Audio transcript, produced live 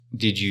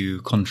Did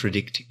you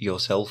contradict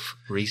yourself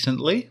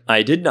recently?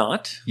 I did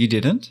not. You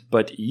didn't?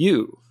 But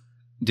you.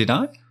 Did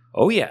I?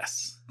 Oh,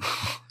 yes.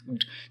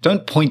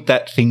 Don't point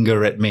that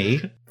finger at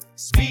me.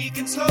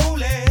 Speaking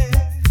slowly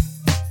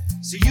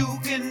so you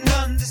can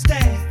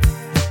understand.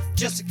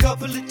 Just a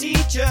couple of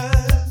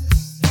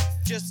teachers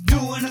just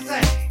doing a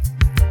thing.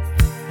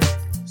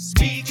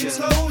 Speaking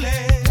slowly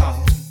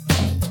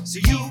so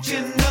you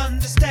can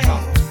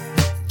understand.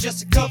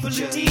 Just a couple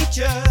of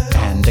teachers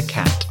And a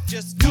cat.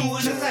 just doing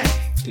a thing.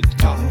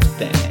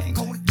 Thing.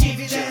 Gonna give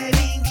you that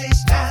English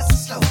nice and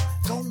slow.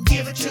 Gonna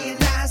give it to you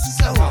nice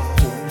and slow.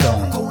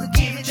 Gonna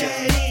give you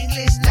that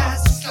English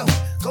nice and slow.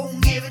 Gonna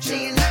give it to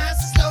you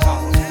nice and slow.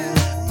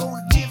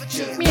 Gonna give it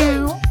to you.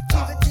 Meow.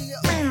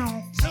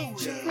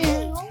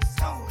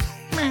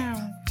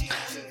 Give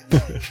it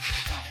to you.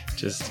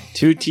 Just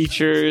 2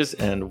 teachers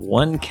and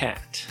 1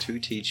 cat. 2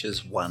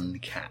 teachers, 1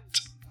 cat.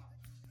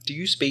 Do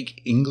you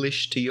speak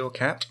English to your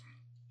cat?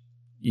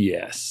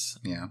 Yes.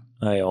 Yeah,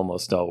 I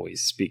almost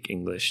always speak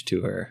English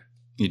to her.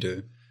 you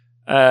do.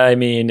 I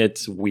mean,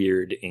 it's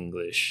weird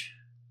English.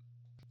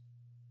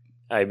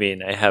 I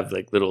mean, I have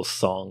like little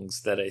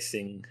songs that I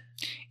sing.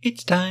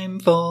 It's time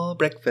for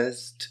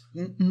breakfast.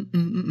 So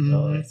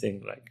I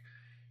sing like,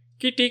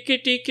 kitty,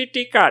 kitty,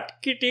 kitty, cat,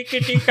 kitty,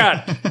 kitty,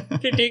 cat,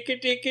 kitty,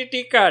 kitty,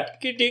 kitty, cat,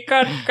 kitty,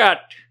 cat, cat.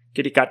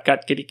 Kitty cat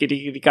cat kitty kitty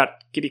kitty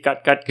cat kitty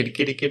cat cat kitty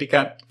kitty kitty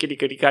cat kitty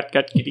kitty cat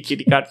cat kitty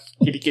kitty cat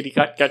kitty kitty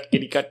cat cat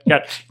kitty cat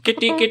cat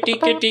kitty kitty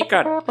kitty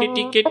cat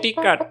kitty kitty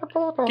cat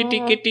kitty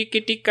kitty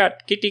kitty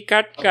cat kitty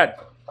cat cat.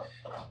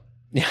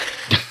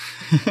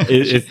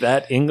 Is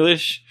that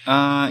English?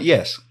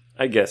 Yes.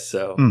 I guess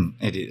so.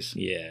 It is.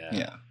 Yeah.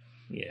 Yeah.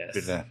 Yes.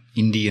 With an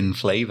Indian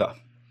flavour.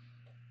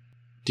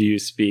 Do you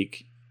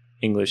speak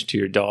English to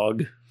your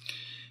dog?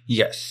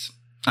 Yes.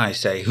 I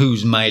say,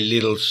 who's my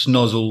little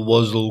snozzle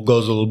wuzzle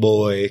guzzle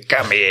boy?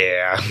 Come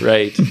here.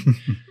 Right.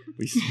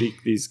 We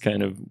speak these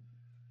kind of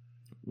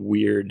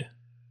weird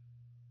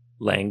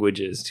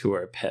languages to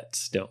our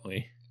pets, don't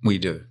we? We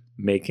do.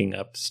 Making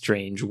up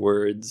strange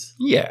words.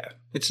 Yeah.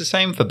 It's the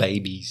same for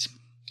babies.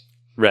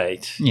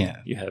 Right.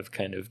 Yeah. You have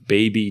kind of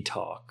baby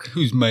talk.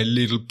 Who's my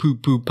little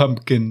poo-poo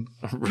pumpkin?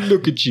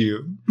 Look at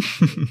you.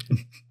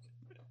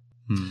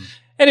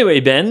 Anyway,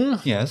 Ben,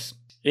 Yes.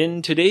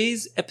 in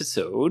today's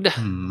episode,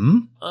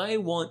 I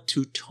want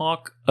to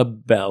talk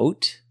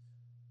about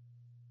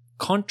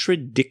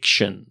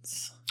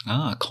contradictions.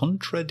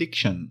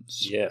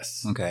 Contradictions.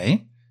 Yes.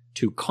 Okay.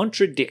 To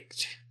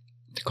contradict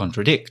To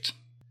contradict.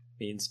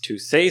 means to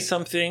say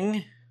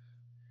something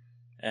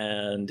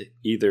and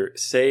either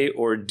say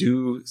or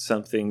do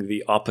something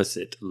the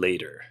opposite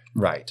later.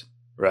 Right.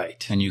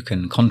 Right. And you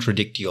can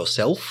contradict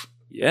yourself.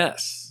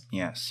 Yes.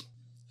 Yes.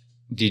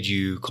 Did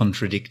you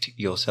contradict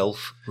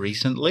yourself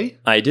recently?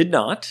 I did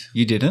not,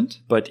 You didn't?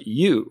 but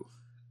you.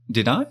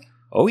 Did I?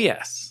 Oh,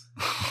 yes.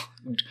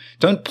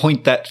 Don't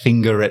point that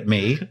finger at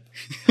me.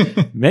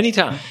 Many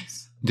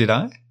times. Did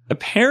I?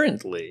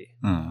 Apparently,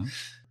 Oh.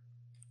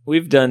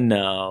 we've done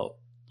now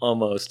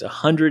almost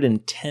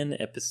 110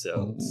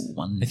 episodes. Oh,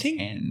 110. I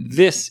think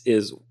this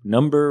is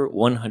number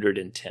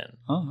 110.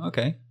 Oh,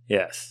 okay.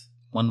 Yes.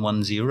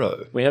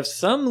 110. We have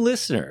some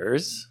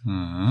listeners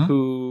Uh-huh.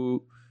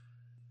 who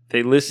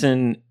they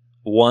listen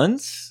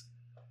once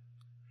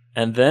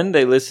and then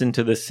they listen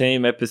to the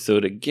same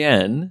episode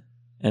again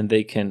and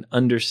they can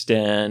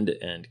understand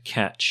and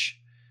catch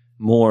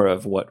more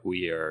of what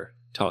we are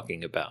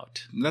talking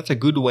about. That's a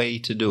good way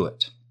to do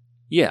it,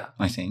 Yeah.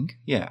 I think.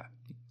 Yeah.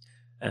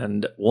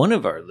 And one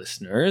of our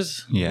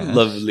listeners, Yes. a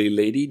lovely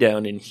lady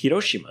down in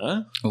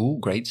Hiroshima, Oh,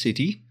 great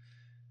city.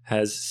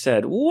 has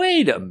said,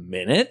 wait a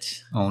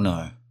minute. Oh,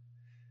 no.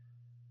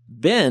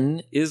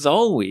 Ben is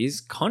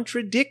always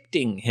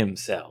contradicting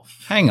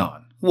himself. Hang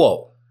on.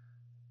 Whoa.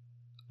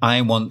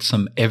 I want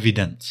some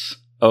evidence.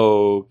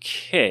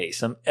 Okay,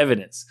 some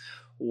evidence.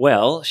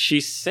 Well,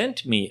 she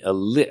sent me a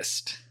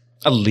list.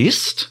 A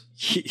list?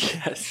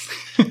 Yes.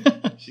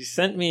 She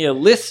sent me a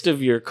list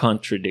of your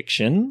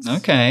contradictions.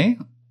 Okay.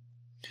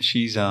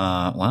 She's,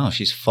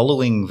 she's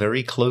following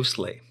very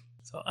closely.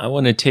 So I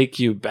want to take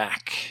you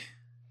back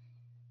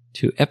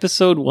to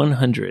episode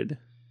 100.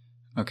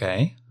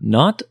 Okay.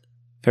 Not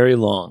very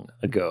long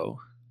ago.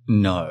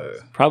 No.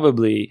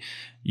 Probably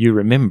you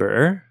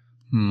remember.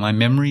 My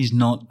memory's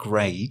not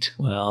great.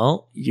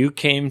 Well, you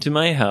came to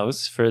my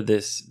house for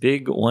this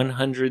big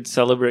 100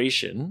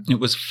 celebration. It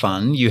was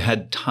fun. You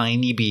had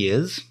tiny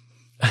beers.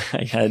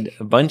 I had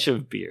a bunch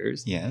of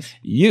beers. Yes.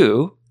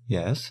 You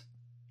Yes.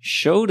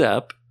 showed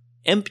up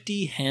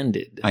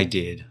empty-handed. I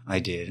did.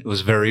 It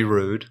was very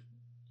rude.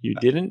 You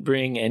didn't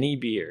bring any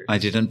beer. I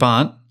didn't,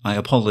 but I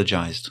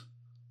apologized.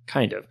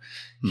 Kind of.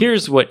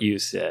 Here's what you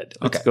said.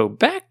 Let's Okay. go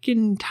back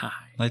in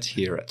time. Let's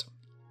hear it.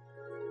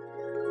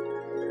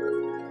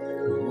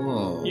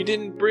 Oh. You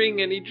didn't bring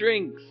any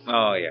drinks.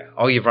 Oh, yeah.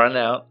 Oh, you've run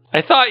out.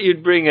 I thought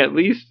you'd bring at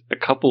least a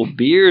couple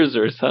beers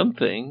or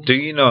something. Do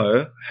you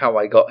know how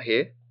I got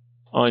here?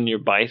 On your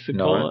bicycle,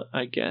 No.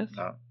 I guess?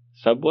 No.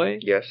 Subway?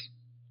 Yes.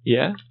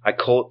 Yeah? I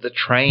caught the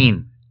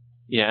train.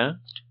 Yeah?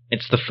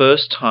 It's the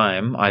first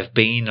time I've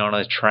been on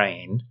a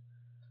train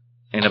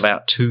in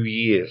about 2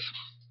 years.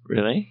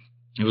 Really?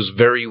 It was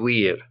very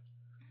weird.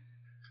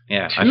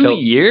 Yeah, 2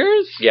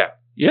 years? Yeah,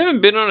 You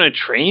haven't been on a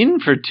train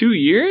for 2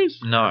 years?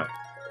 no.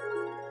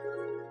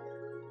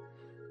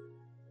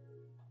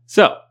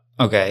 So,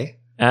 Okay.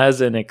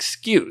 as an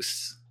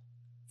excuse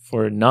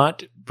for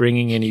not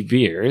bringing any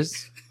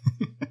beers,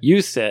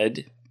 you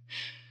said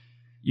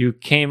you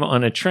came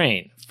on a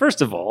train.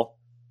 First of all,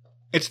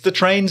 It's the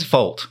train's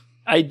fault.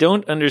 I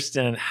don't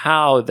understand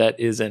how that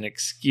is an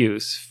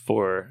excuse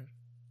for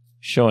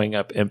showing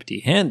up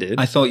empty-handed.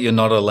 I thought you're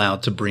not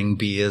allowed to bring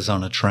beers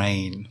on a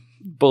train.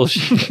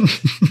 Bullshit.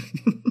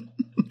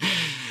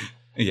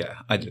 Yeah,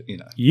 you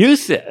know. You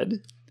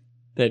said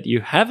that you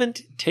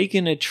haven't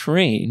taken a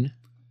train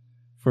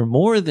for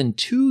more than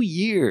 2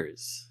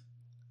 years.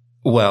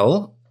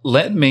 Well,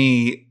 let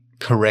me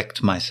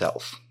correct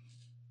myself.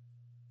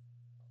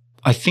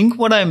 I think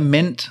what I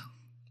meant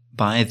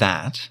by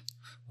that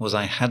was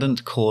I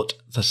hadn't caught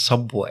the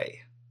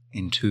subway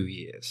in 2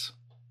 years.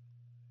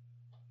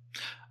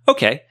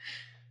 Okay.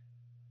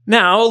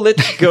 Now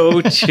let's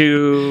go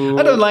to...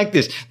 I don't like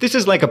this. This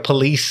is like a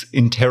police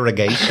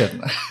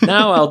interrogation.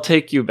 Now I'll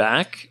take you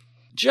back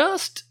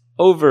just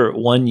over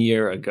 1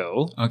 year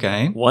ago.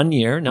 Okay. 1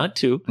 year, not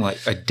 2. Well,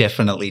 I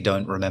definitely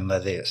don't remember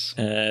this.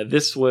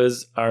 This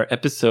was our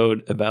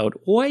episode about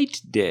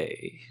White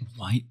Day.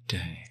 White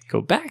Day.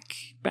 Go back.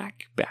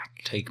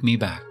 Take me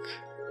back.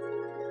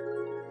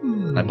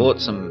 I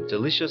bought some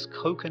delicious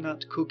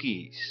coconut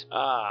cookies.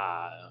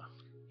 Ah,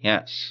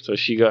 Yes. so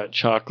she got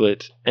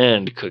chocolate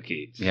and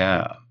cookies.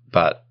 Yeah,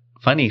 but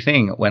funny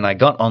thing, when I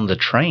got on the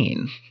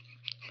train,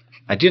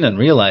 I didn't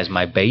realize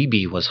my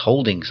baby was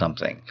holding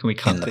something Can we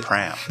cut in the this?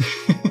 pram.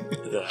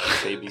 The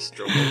baby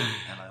stroller.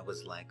 And I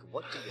was like,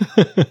 what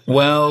do you...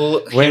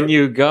 Well, When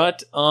you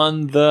got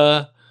on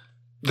the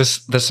the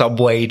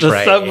subway train.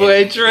 The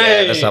subway train.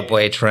 Yeah, the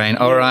subway train.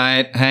 All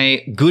right.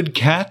 Hey, good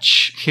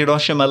catch,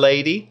 Hiroshima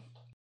lady.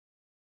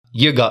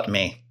 You got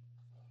me.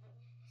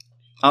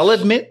 I'll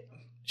admit,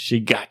 she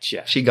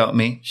gotcha. she got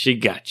me. She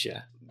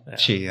gotcha.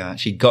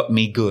 She got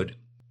me good.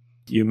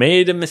 You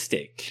made a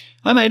mistake.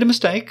 I made a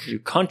mistake. You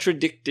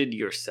contradicted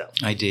yourself.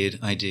 I did.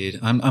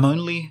 I'm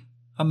only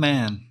a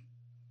man.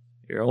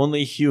 You're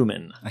only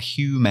human. A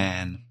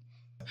human.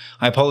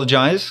 I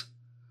apologize.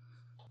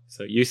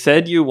 So you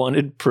said you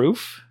wanted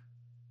proof.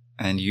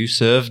 And you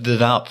served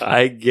it up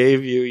I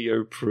gave you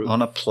your proof.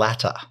 on a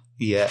platter.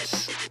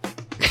 Yes.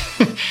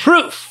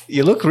 Proof!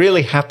 You look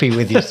really happy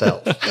with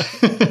yourself.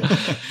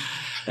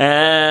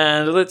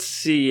 And let's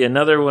see,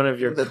 another one of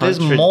your But there's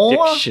more?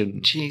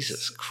 contradictions.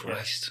 Jesus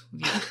Christ.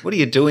 What are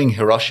you doing,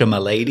 Hiroshima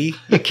lady?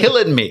 You're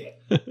killing me.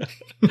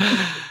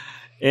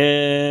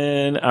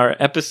 In our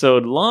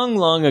episode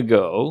long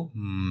ago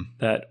Hmm.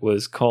 that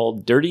was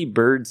called Dirty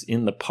Birds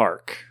in the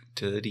Park.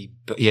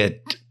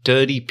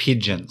 Dirty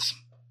pigeons.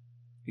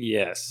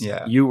 Yes.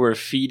 Yeah. You were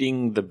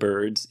feeding the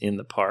birds in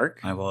the park,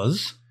 I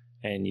was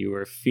and you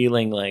were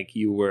feeling like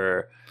you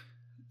were...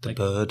 the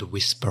bird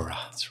whisperer.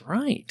 That's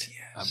right.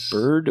 Yes. A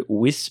bird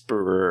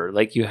whisperer.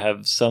 Like you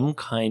have some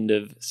kind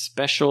of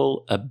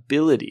special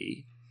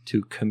ability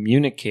to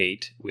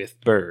communicate with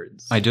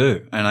birds. I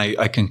do, and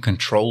I can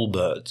control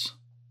birds.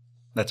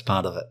 That's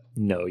part of it.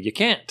 No, you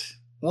can't.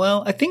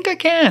 Well, I think I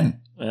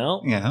can.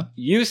 Well, Yeah.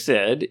 you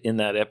said in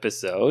that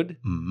episode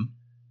Mm.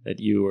 that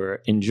you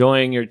were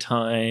enjoying your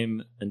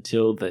time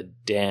until the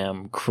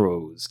damn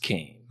crows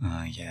came.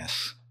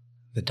 Yes.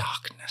 The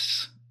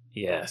darkness.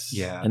 Yes.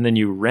 Yeah. And then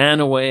you ran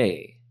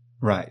away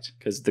Right.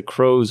 because the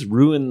crows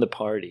ruined the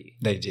party.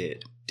 They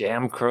did.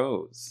 Damn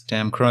crows.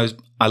 Damn crows.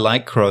 I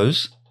like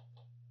crows.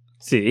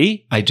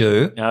 See? I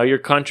do. Now you're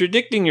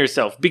contradicting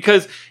yourself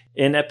because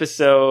in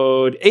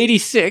episode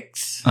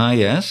 86,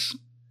 Yes.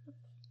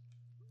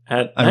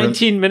 at I rem-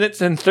 19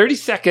 minutes and 30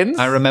 seconds,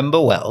 I remember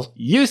well.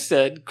 you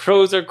said,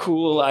 crows are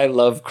cool. I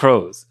love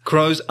crows.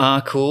 Crows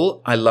are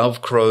cool. I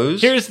love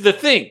crows. Here's the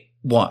thing.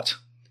 What?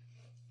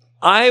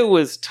 I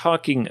was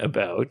talking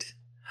about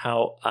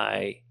how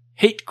I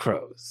hate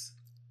crows.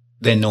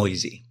 They're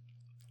noisy.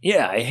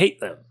 Yeah, I hate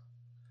them.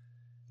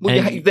 Well,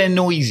 you And- hate, they're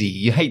noisy.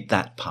 You hate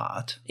that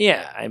part.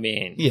 Yeah, I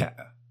mean, Yeah.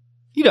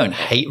 You don't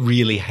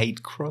really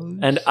hate crows.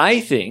 and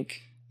I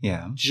think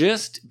yeah.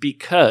 just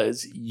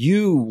because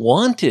you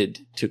wanted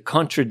to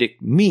contradict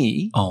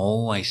me,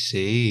 Oh, I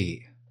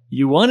see.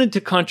 you wanted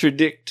to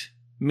contradict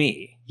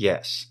me.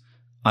 Yes.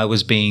 I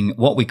was being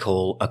what we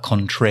call a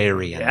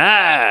contrarian.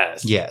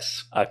 Yes.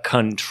 Yes. A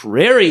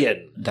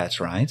contrarian. That's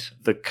right.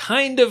 The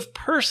kind of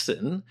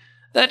person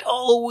that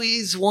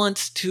always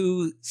wants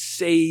to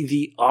say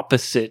the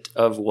opposite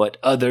of what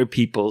other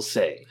people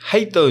say.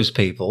 Hate those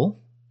people.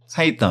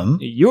 Hate them.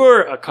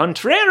 You're a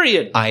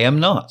contrarian. I am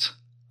not.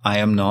 I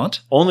am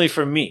not. Only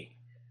for me.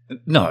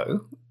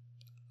 No.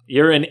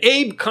 You're an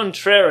Abe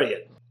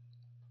contrarian.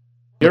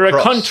 You're a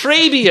cross.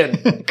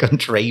 contrabian.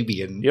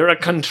 Contrabian. You're a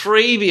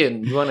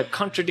contrabian. You want to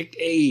contradict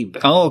Abe.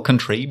 Oh,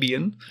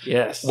 contrabian.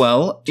 Yes.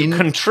 Well, in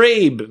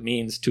Contrabe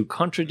means to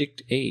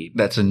contradict Abe.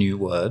 that's a new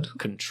word.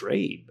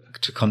 Contrabe.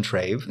 To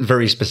contrave.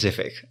 Very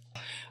specific.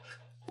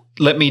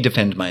 let me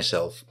defend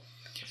myself.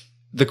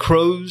 The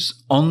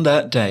crows on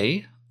that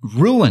day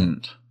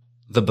ruined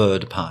the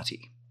bird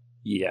party.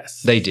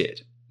 Yes. They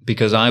did,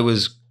 because I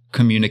was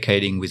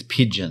communicating with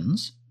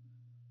pigeons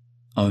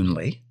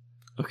only,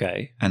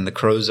 Okay. and the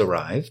crows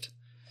arrived.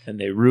 And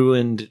they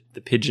ruined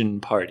the pigeon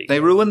party. They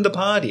ruined the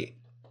party.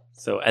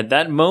 So at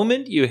that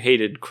moment, you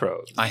hated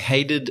crows. I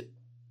hated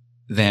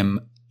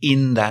them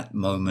in that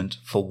moment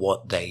for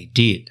what they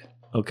did.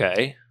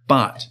 Okay.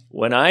 But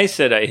When I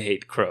said I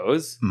hate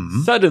crows,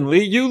 Mhm.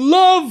 suddenly you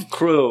love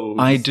crows.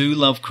 I do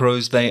love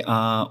crows. They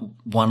are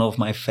one of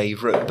my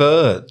favorite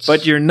birds.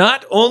 But you're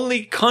not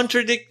only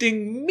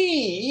contradicting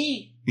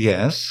me,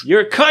 yes,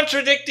 you're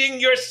contradicting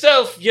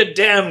yourself, you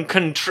damn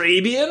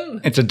contrabian.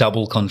 it's a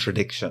double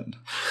contradiction.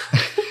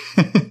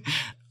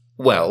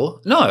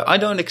 Well, no, I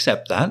don't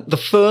accept that. The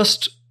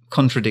first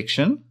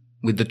contradiction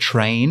with the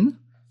train,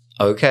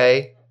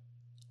 okay,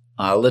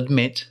 I'll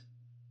admit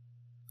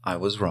I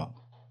was wrong.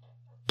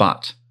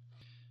 But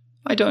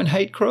I don't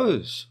hate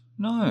crows.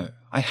 No,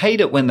 I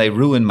hate it when they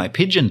ruin my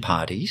pigeon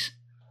parties.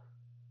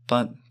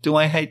 But do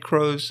I hate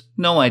crows?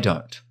 No, I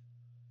don't.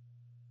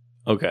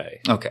 Okay.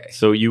 Okay.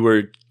 So you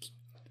were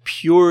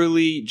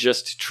purely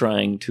just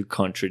trying to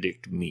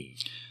contradict me.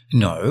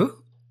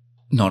 No,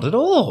 not at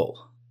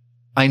all.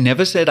 I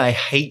never said I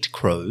hate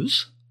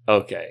crows.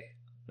 Okay.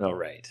 All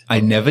right.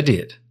 I never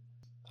did.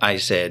 I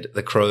said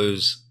the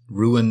crows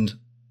ruined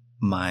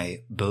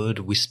my bird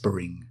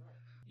whispering.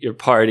 Your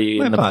party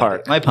in the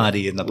park. My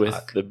party in the with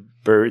park. the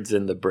birds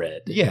and the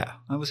bread. Yeah,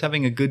 I was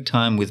having a good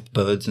time with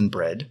birds and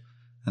bread,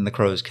 and the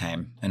crows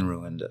came and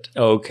ruined it.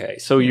 Okay.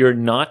 So you're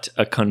not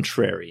a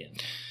contrarian.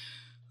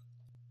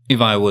 If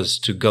I was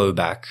to go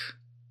back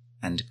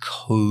and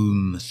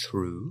comb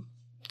through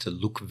to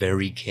look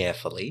very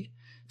carefully,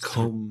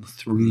 Comb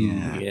through.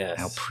 Yes.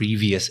 our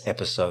previous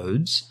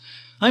episodes,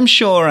 I'm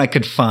sure I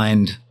could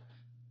find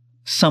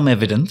some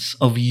evidence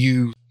of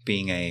you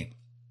being a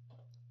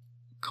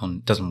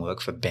doesn't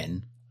work for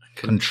Ben.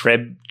 a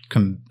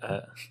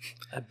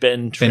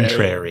Ben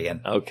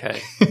Ventrarian.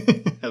 Okay.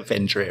 A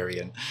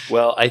Ventrarian.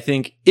 Well, I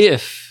think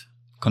if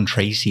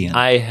Contracian.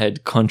 I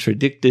had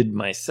contradicted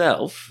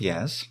myself,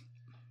 Yes.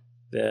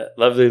 the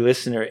lovely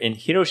listener in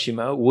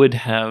Hiroshima would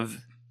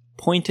have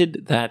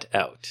pointed that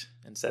out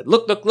and said,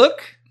 look, look,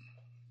 look,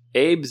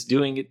 Abe's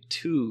doing it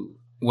too.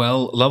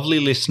 Well, lovely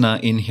listener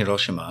in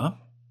Hiroshima,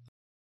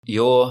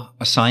 your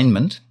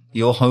assignment,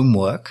 your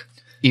homework,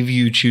 if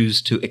you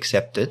choose to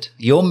accept it,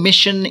 your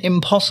mission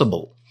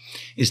impossible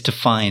is to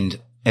find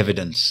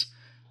evidence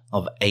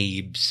of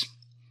Abe's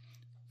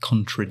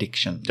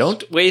contradictions.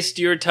 Don't waste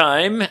your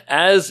time.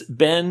 As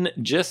Ben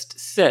just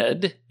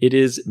said, it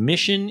is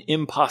mission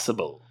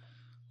impossible.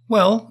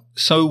 Well,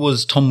 so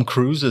was Tom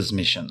Cruise's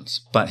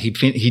missions, but he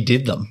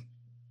did them,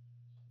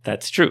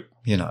 That's true.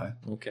 you know.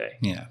 Okay.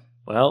 Yeah.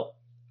 Well,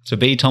 To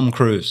be Tom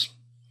Cruise.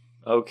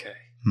 okay.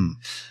 Hmm.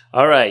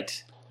 All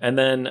right. And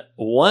then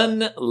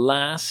one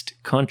last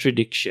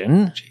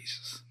contradiction.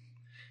 Jesus.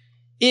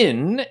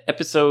 In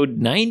episode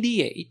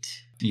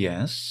 98,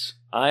 Yes.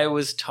 I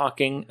was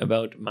talking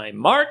about my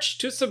march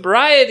to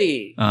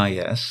sobriety, Ah,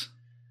 yes.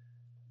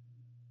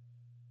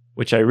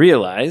 which I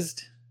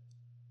realized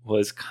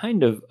was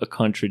kind of a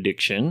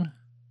contradiction.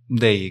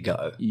 There you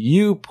go.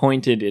 You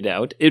pointed it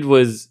out. It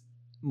was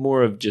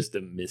more of just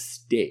a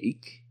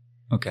mistake.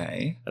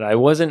 Okay. That I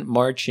wasn't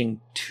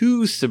marching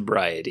to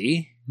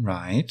sobriety.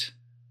 Right.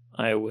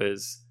 I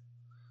was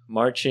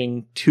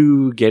marching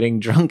to getting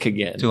drunk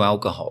again. To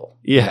alcohol.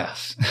 Yeah.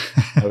 Yes.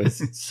 I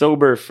was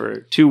sober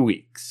for 2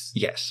 weeks.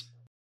 Yes.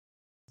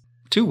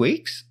 2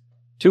 weeks?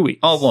 2 weeks.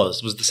 Oh,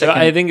 it was the So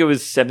second. I think it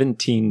was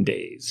 17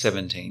 days.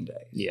 17 days.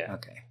 Yeah.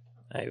 Okay.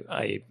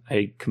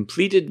 I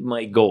completed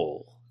my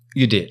goal.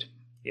 You did.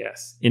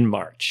 Yes, in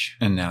March.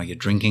 And now you're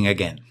drinking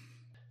again.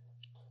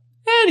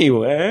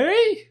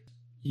 Anyway,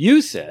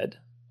 you said,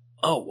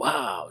 oh,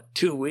 wow,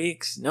 2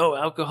 weeks, no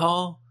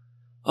alcohol?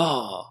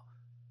 Oh,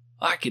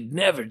 I could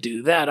never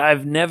do that.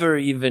 I've never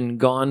even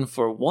gone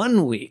for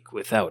 1 week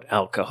without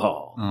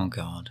alcohol. Oh,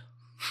 God.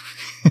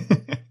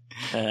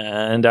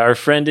 And our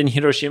friend in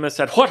Hiroshima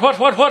said, what?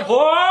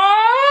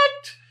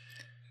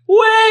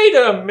 Wait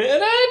a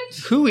minute.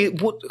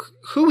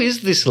 Who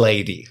is this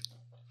lady?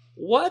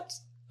 What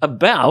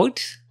about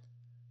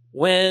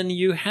when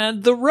you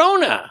had the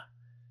Rona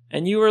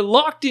and you were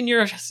locked in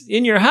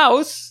your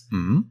house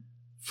Hmm?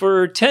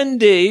 for 10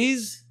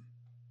 days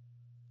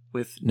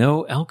with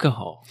no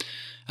alcohol?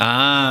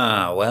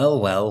 Ah,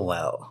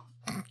 well.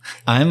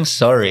 I'm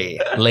sorry,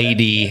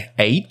 Lady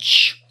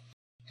H,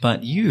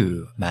 but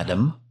you,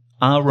 madam,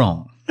 are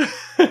wrong.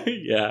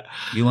 Yeah.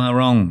 You are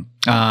wrong.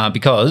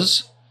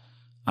 Because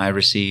I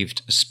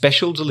received a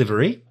special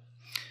delivery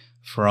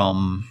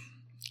from...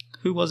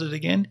 Who was it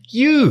again?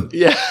 You!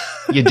 Yeah.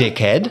 You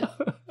dickhead.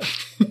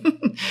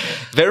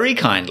 Very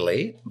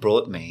kindly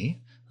brought me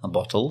a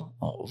bottle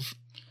of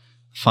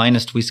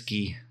finest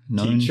whiskey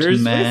known Teacher's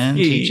to man.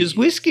 whiskey. Teacher's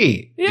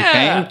whiskey. Yeah. He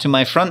came to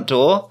my front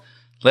door,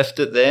 left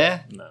it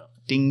there, No.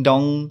 ding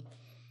dong,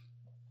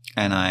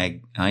 and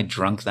I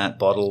drank that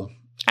bottle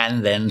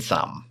and then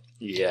some.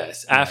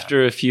 Yes.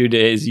 After a few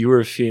days, you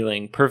were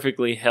feeling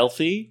perfectly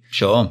healthy,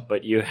 Sure,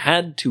 but you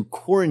had to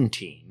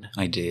quarantine.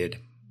 I did.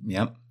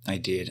 Yep, I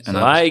did.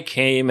 So I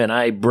came and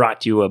I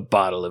brought you a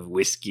bottle of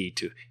whiskey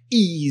to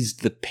ease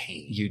the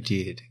pain. You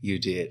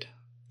did.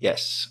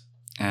 Yes.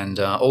 And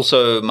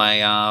also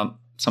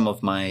some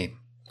of my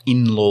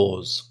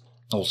in-laws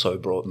also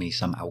brought me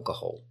some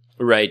alcohol.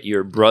 Right,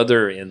 your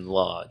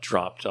brother-in-law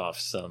dropped off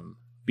some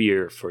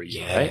beer for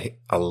you, right?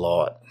 A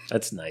lot.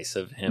 That's nice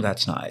of him.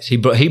 That's nice. He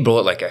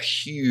brought like a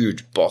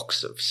huge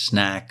box of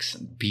snacks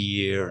and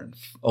beer and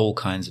all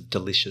kinds of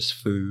delicious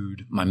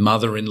food. My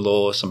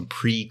mother-in-law, some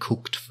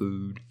pre-cooked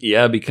food.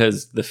 Yeah,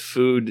 because the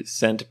food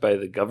sent by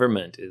the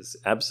government is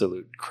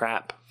absolute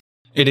crap.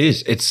 It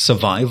is. It's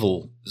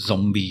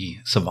zombie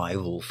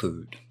survival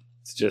food.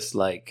 It's just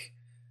like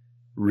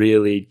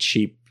really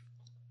cheap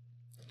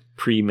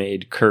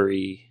pre-made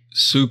curry.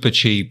 Super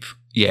cheap,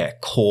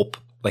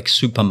 like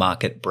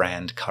supermarket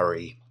brand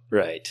curry.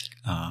 Right.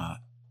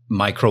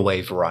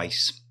 Microwave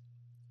rice.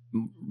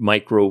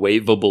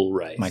 Microwavable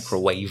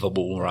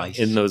rice.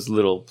 In those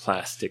little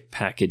plastic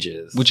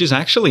packages. Which is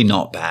actually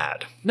not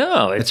bad.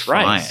 No, it's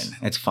rice. Fine.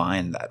 It's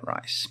fine, that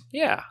rice.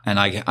 Yeah. And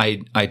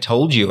I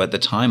told you at the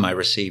time I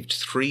received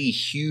 3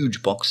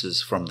 huge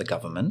boxes from the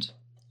government,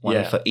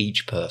 one for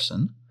each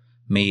person,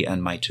 me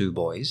and my 2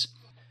 boys.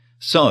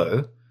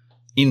 So,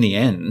 in the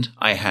end,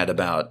 I had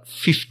about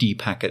 50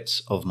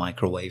 packets of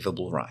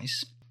microwavable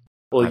rice.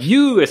 Well,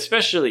 you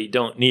especially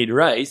don't need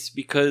rice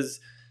because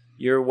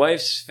your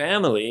wife's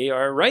family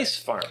are rice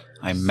farmers.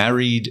 I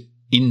married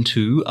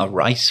into a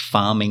rice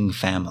farming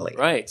family.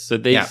 Right. So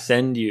they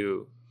send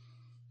you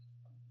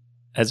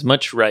as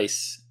much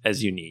rice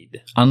as you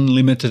need.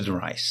 Unlimited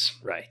rice.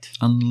 Right.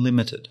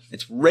 Unlimited.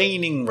 It's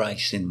raining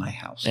rice in my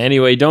house.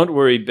 Anyway, don't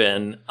worry,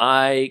 Ben.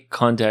 I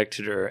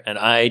contacted her and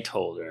I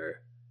told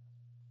her.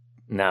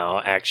 Now,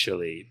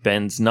 actually,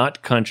 Ben's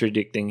not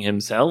contradicting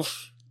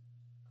himself.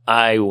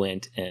 I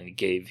went and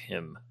gave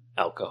him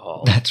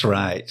alcohol. That's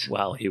right.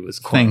 While he was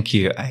quarantined. Thank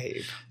you,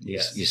 Abe.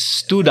 Yes. You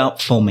stood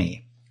up for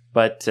me.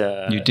 But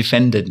you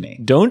defended me.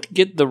 Don't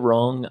get the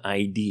wrong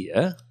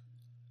idea.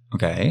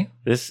 Okay.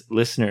 This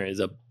listener is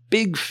a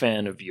big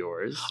fan of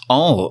yours.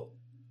 Oh.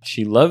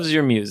 She loves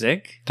your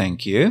music.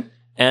 Thank you.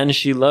 And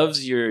she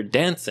loves your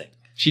dancing.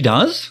 She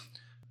does?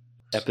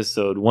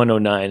 Episode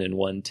 109 and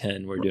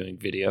 110, we're doing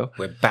video.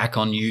 We're back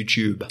on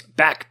YouTube.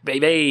 Back,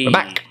 baby! We're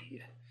back.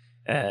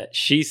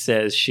 She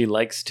says she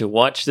likes to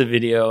watch the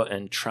video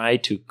and try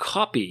to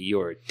copy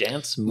your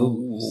dance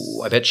moves.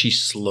 Ooh, I bet she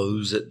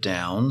slows it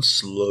down,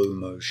 slow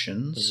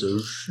motion. So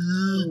she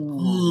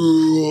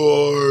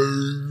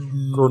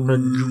gonna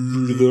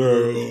do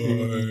that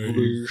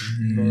English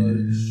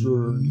nice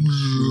and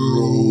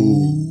slow.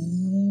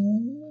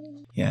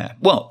 Yeah.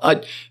 Well,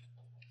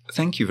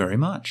 thank you very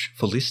much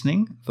for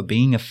listening, for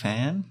being a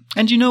fan.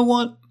 And you know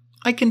what?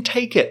 I can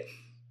take it.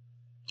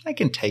 I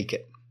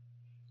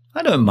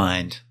don't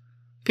mind.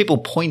 People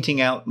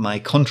pointing out my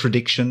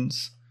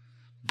contradictions.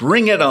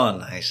 Bring it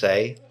on, I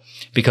say,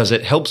 because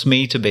it helps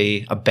me to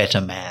be a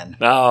better man.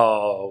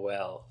 Oh,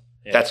 well.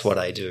 Yes. That's what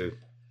I do.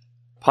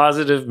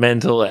 Positive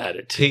mental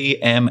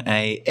attitude.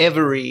 PMA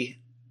every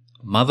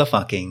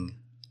motherfucking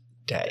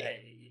day.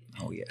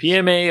 Oh, yes.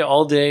 PMA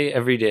all day,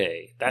 every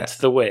day. That's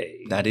the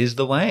way. That is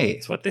the way.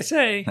 That's what they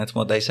say. That's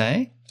what they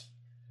say.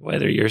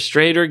 Whether you're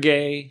straight or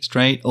gay.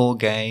 Straight or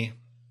gay.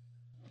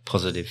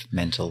 Positive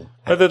mental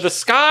attitude. Whether the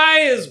sky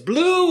is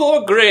blue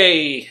or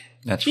gray.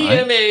 That's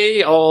PMA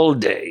right. all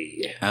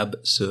day.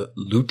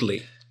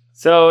 Absolutely.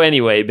 So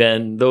anyway,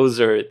 Ben, those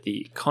are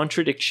the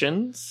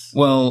contradictions.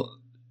 Well,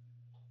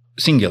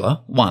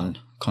 singular, one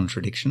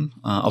contradiction.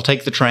 I'll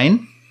take the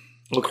train.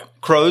 Okay.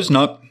 Crows,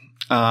 nope.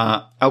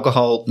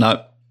 Alcohol,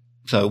 nope.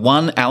 So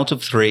 1 out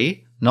of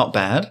 3, not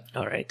bad.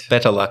 All right.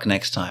 Better luck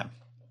next time.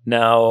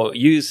 Now,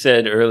 you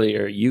said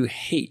earlier you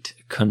hate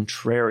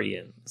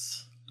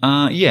contrarians.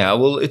 Yeah,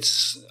 well,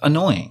 it's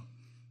annoying.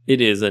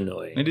 It is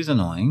annoying. It is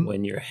annoying.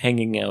 When you're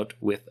hanging out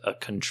with a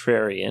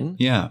contrarian.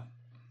 Yeah.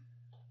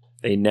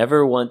 They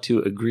never want to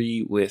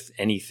agree with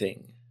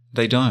anything.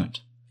 They don't.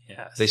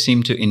 Yes. They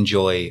seem to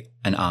enjoy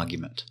an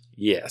argument.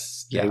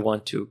 Yes. Yeah. They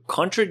want to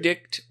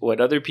contradict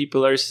what other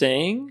people are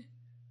saying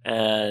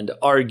and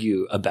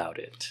argue about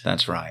it.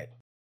 That's right.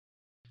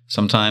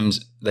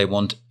 Sometimes they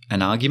want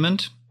an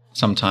argument.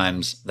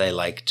 Sometimes they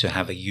like to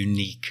have a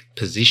unique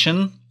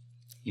position,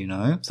 you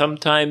know?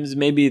 Sometimes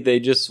maybe they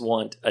just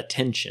want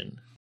attention.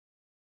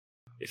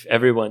 If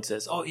everyone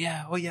says, oh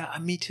yeah,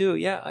 me too,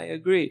 yeah, I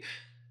agree.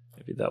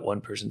 Maybe that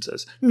one person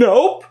says,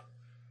 nope.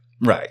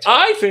 Right.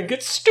 I think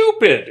it's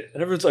stupid.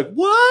 And everyone's like,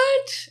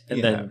 what? And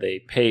Yeah. then they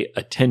pay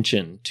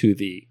attention to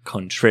the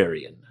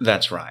contrarian.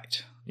 That's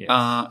right.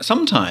 Yes.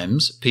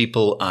 Sometimes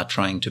people are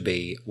trying to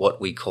be what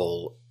we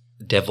call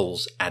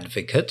devil's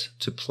advocate,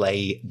 to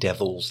play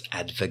devil's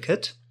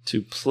advocate.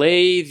 To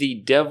play the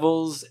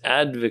devil's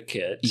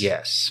advocate.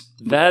 Yes.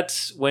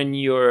 That's when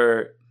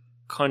you're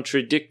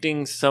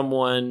contradicting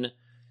someone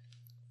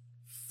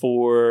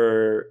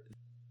for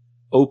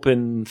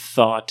open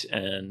thought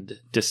and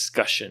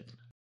discussion.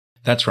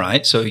 That's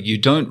right. So you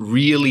don't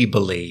really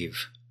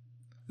believe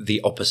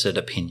the opposite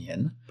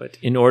opinion. But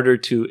in order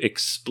to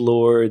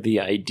explore the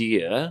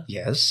idea,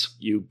 Yes.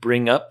 you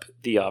bring up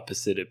the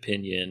opposite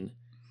opinion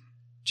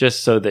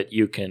just so that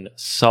you can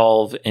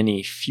solve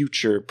any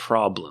future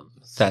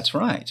problems. That's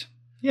right.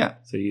 Yeah.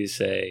 So you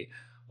say,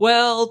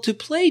 well, to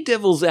play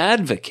devil's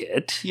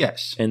advocate,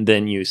 Yes. and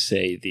then you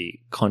say the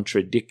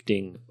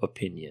contradicting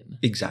opinion.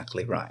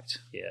 Exactly right.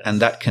 Yes.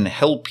 And that can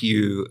help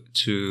you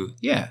to,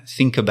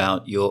 think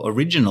about your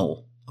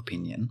original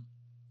opinion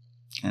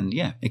and,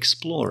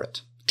 explore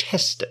it,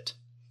 test it,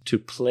 to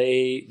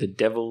play the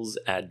devil's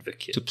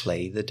advocate. to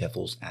play the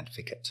devil's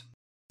advocate.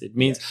 It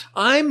means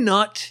I'm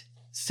not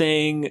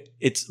saying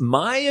it's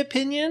my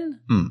opinion,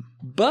 Hmm.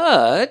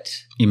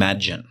 but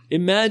Imagine.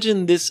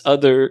 imagine this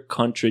other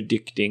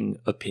contradicting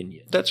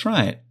opinion. That's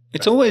right.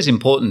 It's always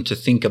important to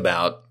think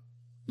about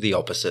the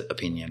opposite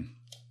opinion.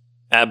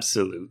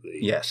 Absolutely.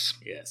 Yes.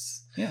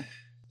 Yes. Yeah.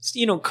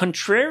 You know,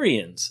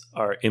 contrarians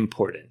are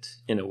important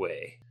in a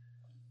way.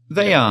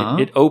 They are.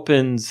 It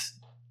opens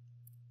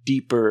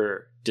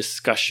deeper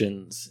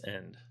discussions,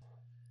 and,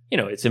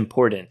 it's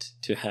important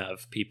to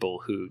have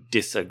people who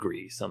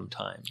disagree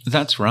sometimes.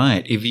 That's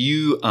right. If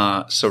you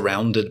are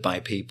surrounded by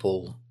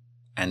people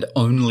and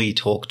only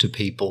talk to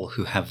people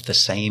who have the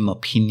same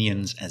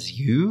opinions as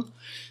you,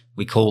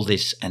 we call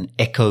this an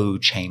echo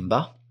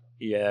chamber.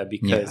 Yeah,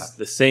 because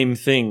the same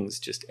things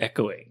just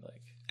echoing.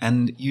 Like,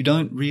 And you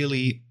don't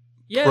really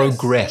yes,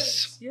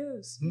 progress.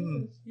 Yes,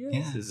 Mm, yes.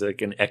 yeah. It's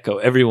like an echo.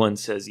 Everyone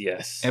says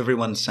yes.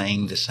 Everyone's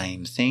saying the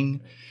same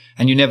thing,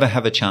 and you never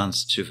have a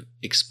chance to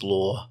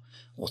explore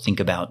or think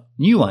about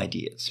new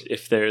ideas.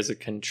 If there's a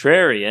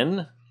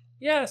contrarian,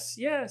 yes,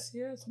 yes,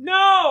 yes.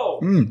 No!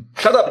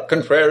 Shut up,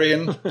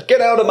 contrarian.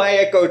 Get out of my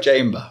echo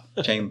chamber.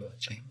 Chamber.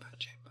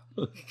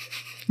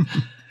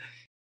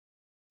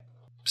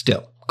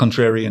 Still,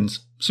 contrarians,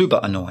 super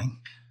annoying.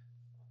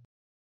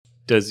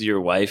 Does your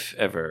wife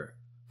ever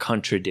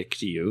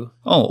contradict you?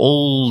 Oh,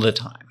 all the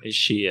time. Is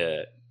she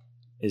a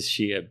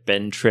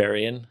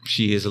bentrarian?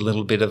 She is a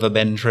little bit of a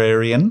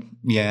bentrarian.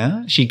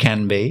 Yeah, she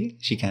can be.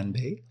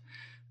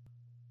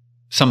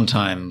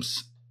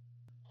 Sometimes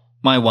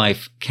my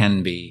wife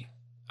can be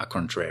a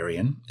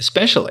contrarian,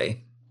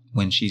 especially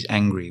when she's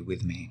angry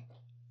with me.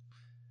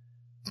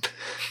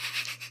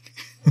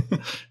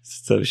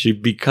 So she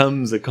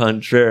becomes a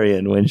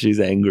contrarian when she's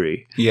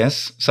angry.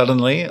 Yes,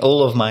 suddenly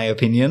all of my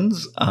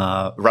opinions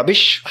are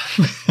rubbish.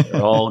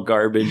 They're all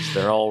garbage.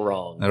 They're all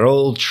wrong. They're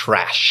all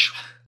trash.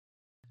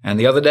 And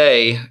the other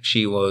day,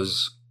 she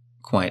was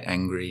quite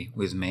angry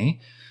with me,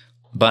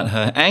 but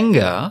her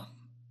anger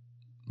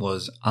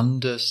was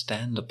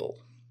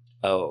understandable.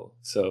 Oh,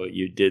 so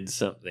you did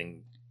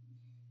something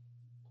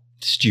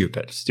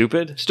Stupid.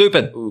 stupid?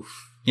 Stupid.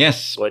 Oof.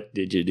 Yes. What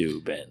did you do,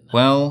 Ben?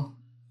 Well,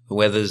 the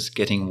weather's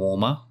getting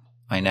warmer.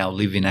 I now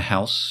live in a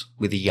house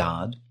with a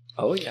yard.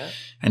 Oh, yeah.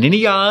 And in a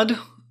yard,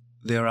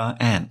 there are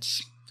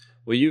ants.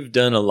 Well, you've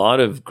done a lot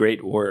of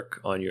great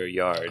work on your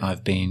yard.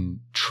 I've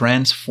been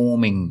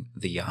transforming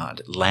the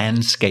yard,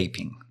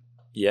 landscaping.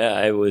 Yeah,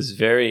 I was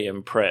very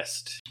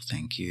impressed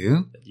Thank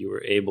you. that you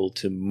were able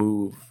to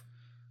move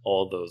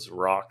all those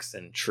rocks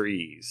and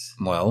trees.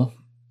 Well,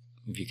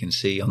 if you can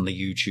see on the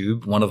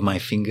YouTube, one of my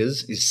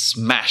fingers is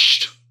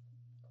smashed.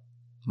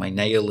 My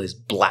nail is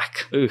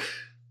black.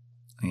 Oof.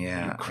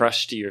 Yeah. You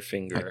crushed your I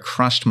finger.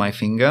 crushed my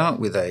finger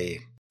with a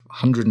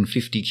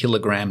 150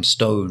 kilogram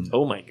stone.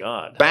 Oh, my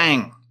God.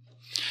 Bang!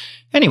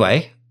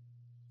 Anyway,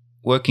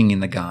 working in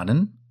the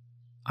garden,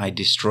 I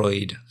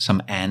destroyed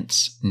some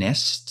ants'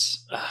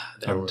 nests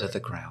There under were the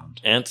ground.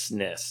 ants'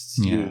 nests.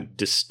 Yeah. You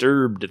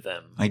disturbed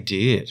them. I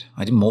did.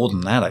 I did more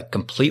than that. I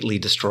completely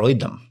destroyed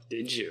them.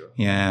 Did you?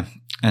 Yeah.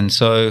 And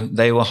so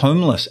they were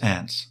homeless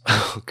ants.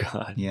 Oh,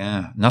 God.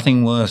 Yeah.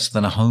 Nothing worse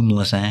than a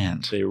homeless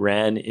ant. They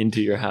ran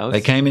into your house?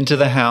 They came into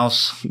the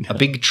house, a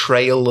big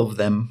trail of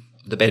them,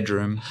 the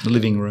bedroom, the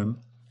living room.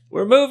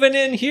 We're moving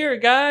in here,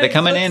 guys. They're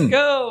coming Let's in.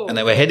 go. And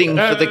they were heading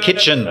for the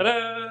kitchen.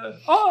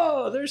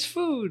 Oh, there's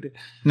food.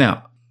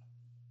 Now,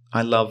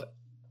 I love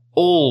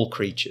all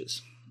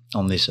creatures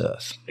on this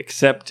earth.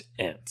 Except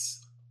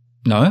ants.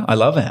 No, I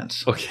love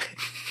ants. Okay.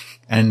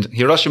 And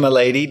Hiroshima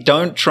lady,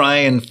 don't try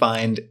and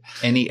find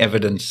any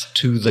evidence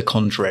to the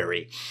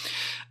contrary.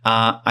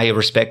 I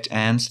respect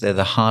ants. They're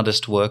the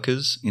hardest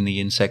workers in the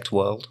insect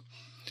world.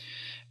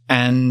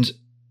 And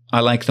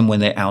I like them when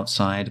they're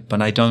outside,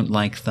 but I don't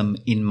like them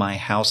in my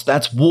house.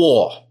 That's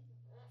war.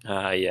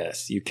 Ah,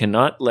 yes. You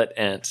cannot let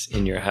ants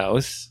in your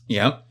house.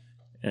 Yep.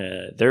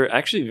 They're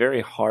actually very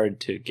hard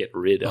to get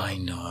rid of. I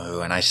know.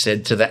 And I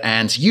said to the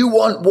ants, you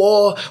want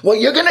war? Well,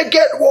 you're going to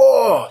get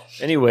war.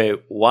 Anyway,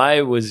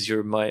 why was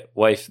your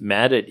wife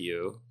mad at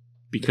you?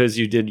 Because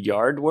you did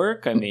yard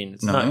work? I mean,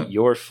 it's No. not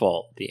your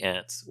fault the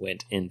ants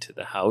went into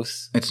the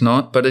house. It's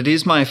not, but it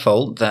is my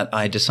fault that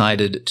I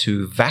decided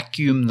to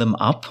vacuum them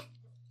up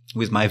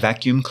with my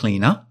vacuum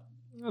cleaner,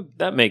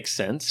 That makes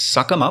sense.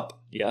 suck them up,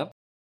 Yeah.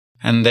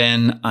 and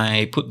then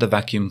I put the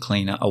vacuum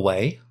cleaner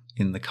away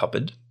in the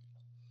cupboard.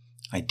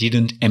 I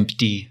didn't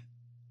empty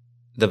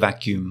the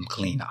vacuum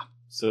cleaner.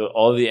 So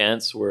all the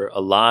ants were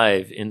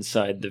alive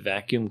inside the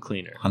vacuum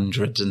cleaner.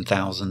 Hundreds and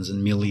thousands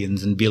and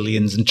millions and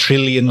billions and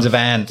trillions of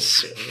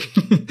ants.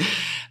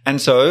 And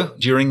so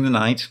during the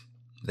night,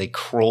 they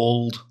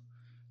crawled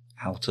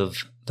out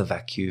of the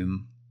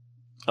vacuum,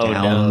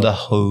 down the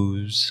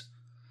hose,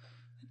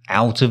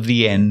 out of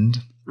the end,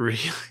 Really?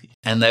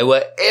 and they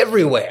were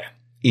everywhere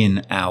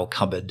in our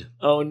cupboard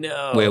Oh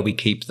no. where we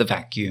keep the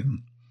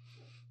vacuum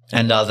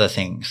and other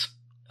things.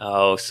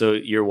 Oh, so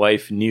your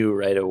wife knew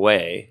right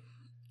away.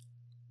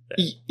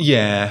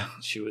 Yeah.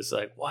 She was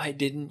like, "Why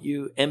didn't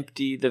you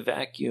empty the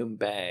vacuum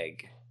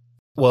bag?"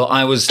 Well,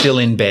 I was still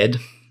in bed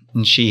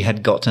and she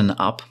had gotten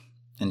up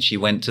and she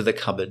went to the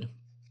cupboard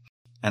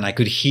and I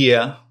could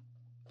hear,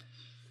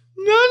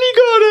 "Nanny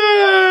got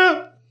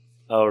her!"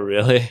 Oh,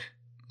 really?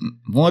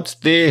 What's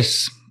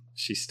this?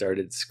 She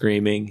started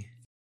screaming.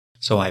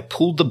 So I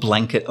pulled the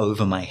blanket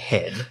over my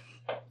head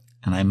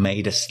and I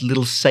made a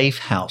little safe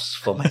house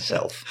for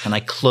myself and I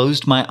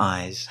closed my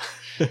eyes.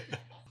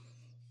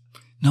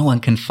 No one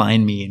can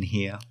find me in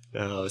here.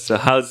 Oh, so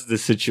how's the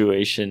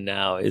situation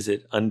now? Is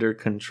it under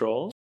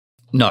control?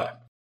 No,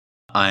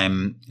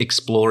 I'm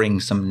exploring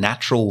some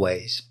natural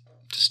ways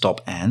to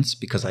stop ants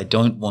because I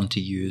don't want to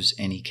use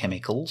any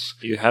chemicals.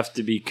 You have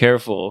to be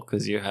careful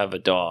because you have a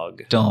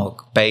dog.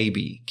 Dog,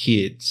 baby,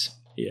 kids.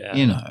 Yeah.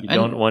 You know, You and-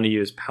 don't want to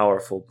use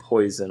powerful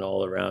poison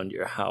all around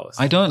your house.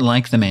 I don't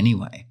like them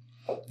anyway,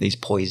 these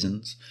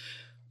poisons.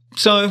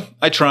 So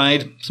I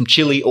tried some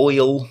chili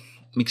oil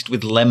mixed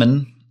with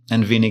lemon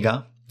and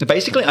vinegar.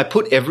 Basically, I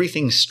put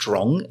everything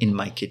strong in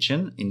my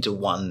kitchen into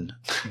one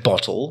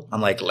bottle.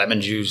 I'm like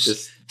lemon juice,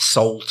 Just-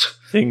 salt.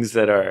 Things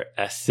that are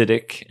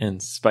acidic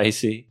and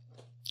spicy.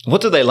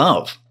 What do they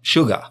love?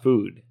 Sugar.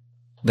 Food.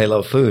 They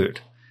love food.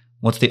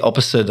 What's the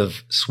opposite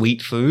of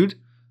sweet food?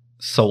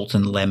 Salt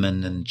and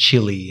lemon and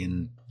chili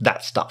and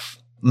that stuff.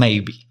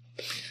 Maybe.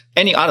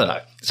 I don't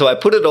know. So I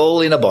put it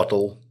all in a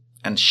bottle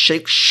and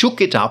shook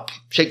it up.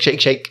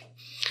 Shake.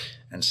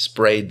 And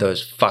sprayed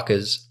those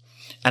fuckers.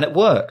 And it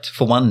worked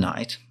for one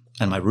night.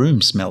 And my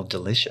room smelled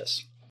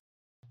delicious.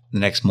 The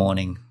next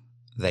morning,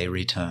 they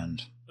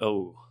returned.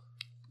 Oh.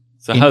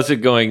 So how's it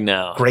going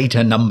now?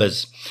 Greater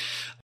numbers.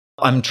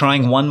 I'm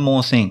trying one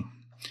more thing.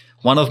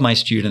 One of my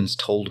students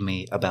told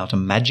me about a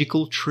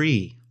magical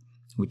tree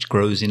which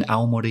grows in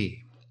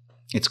Aomori.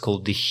 It's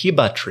called the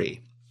hiba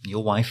tree.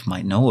 Your wife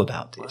might know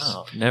about this.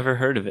 Wow, never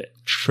heard of it.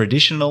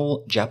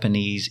 Traditional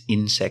Japanese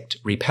insect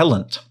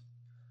repellent.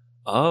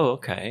 Oh,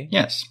 okay.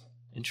 Yes,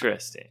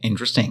 Interesting.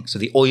 interesting. So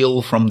the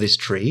oil from this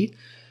tree,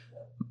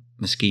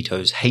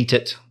 mosquitoes hate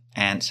it,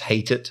 ants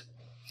hate it.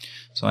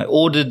 So I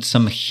ordered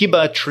some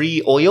hiba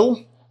tree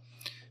oil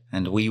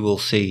and we will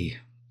see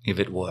if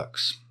it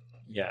works.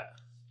 Yeah.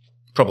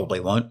 Probably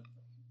won't,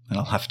 and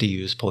I'll have to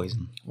use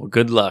poison. Well,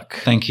 good luck.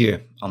 Thank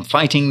you. I'm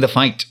fighting the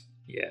fight.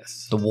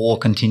 Yes. The war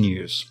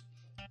continues.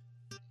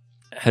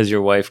 Has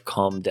your wife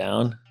calmed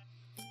down?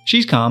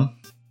 She's calm.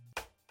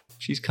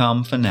 She's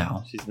calm for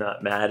now. She's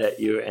not mad at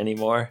you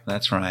anymore?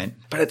 That's right.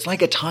 But it's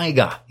like a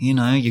tiger, you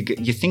know.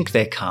 You think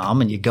they're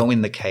calm and you go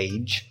in the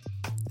cage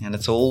and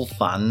it's all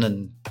fun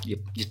and you're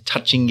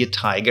touching your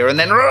tiger and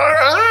then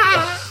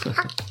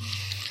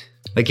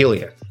they kill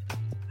you.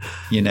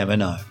 You never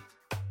know.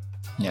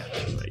 Yeah.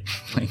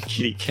 Like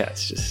kitty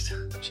cat's just...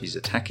 She's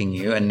attacking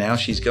you and now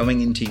she's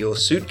going into your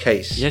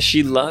suitcase. Yeah,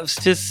 she loves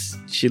to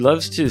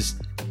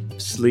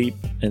sleep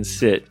and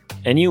sit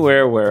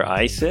anywhere where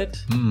I sit.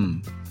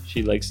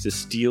 She likes to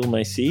steal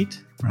my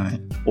seat Right.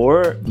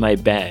 or my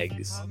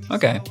bags,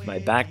 Okay. my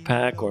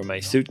backpack or my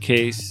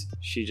suitcase.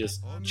 She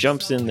just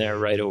jumps in there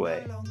right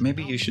away.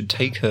 Maybe you should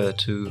take her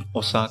to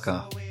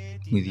Osaka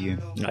with you.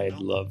 I'd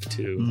love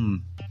to.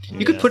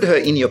 You could put her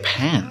in your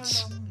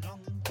pants.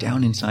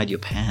 Down inside your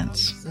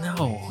pants.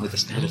 No. With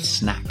a little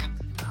snack.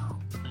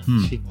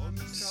 She'd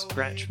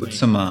scratch me.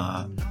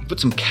 Put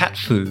some cat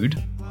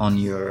food on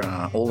your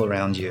all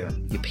around your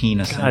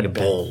penis and your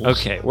Ben. balls.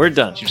 Okay, we're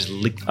done. You just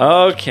lick.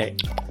 Okay,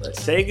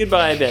 let's say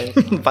goodbye, Ben.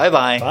 Bye.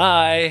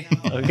 Bye.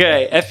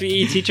 Okay,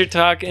 FEE Teacher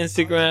Talk,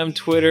 Instagram,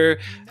 Twitter,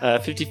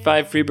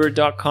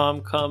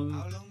 55freebird.com.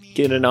 Come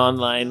get an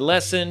online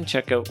lesson.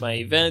 Check out my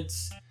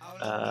events.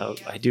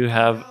 I do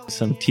have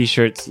some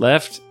t-shirts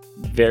left,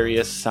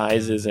 various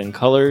sizes and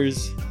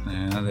colors.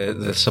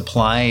 The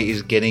supply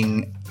is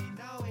getting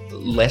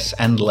less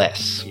and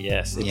less.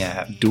 Yes, it's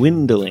Yeah.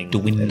 dwindling.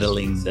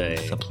 Dwindling Say.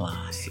 supply.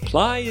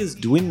 Supply is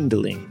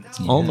dwindling. It's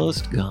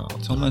almost gone.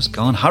 It's almost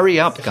gone. Hurry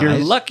up, If you're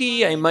guys.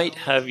 lucky, I might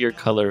have your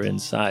color and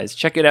size.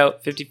 Check it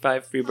out,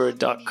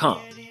 55freebird.com.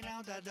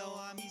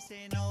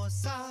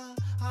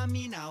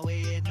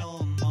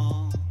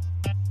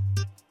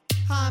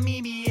 は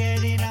み見え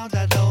りな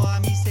だどは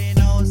見せ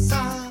の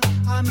さ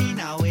はみ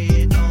な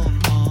えの